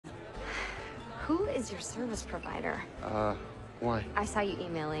Who is your service provider? Why? I saw you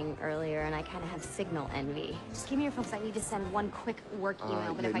emailing earlier, and I kind of have signal envy. Just give me your phone, 'cause I need to send one quick work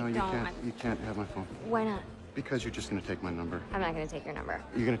email, but if I don't... You can't have my phone. Why not? Because you're just gonna take my number. I'm not gonna take your number.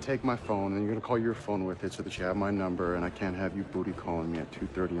 You're gonna take my phone, and you're gonna call your phone with it so that you have my number, and I can't have you booty calling me at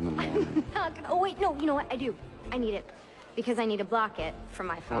 2:30 in the morning. Oh, wait, no, you know what? I do. I need it. Because I need to block it from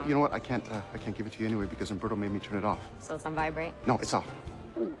my phone. Well, you know what? I can't give it to you anyway because Umberto made me turn it off. So it's on vibrate? No, it's off.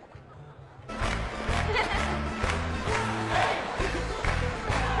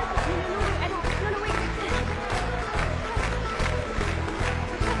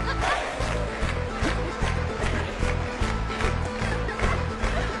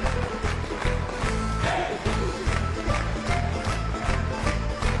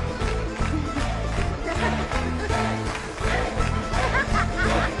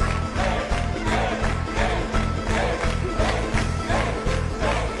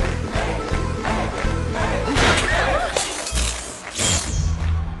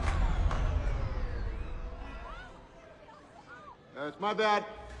 It's my bad.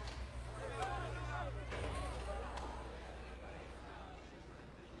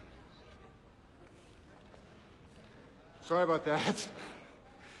 Sorry about that.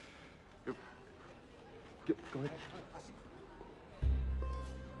 Go ahead.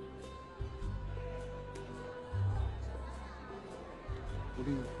 What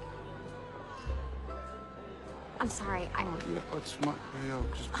do you... I'm sorry, Yeah, it's my... Hey, I'll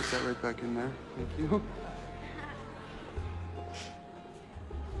just put that right back in there. Thank you.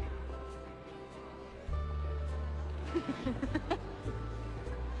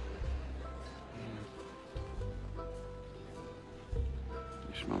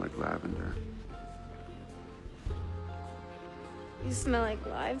 You smell like lavender. You smell like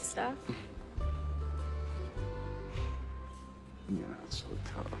live stuff. Yeah, it's so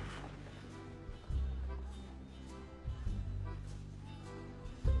tough.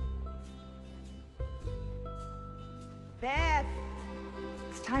 Beth,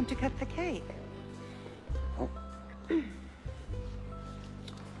 it's time to cut the cake. Oh. All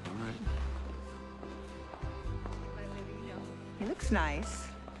right. He looks nice.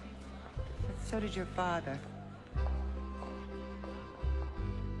 But so did your father.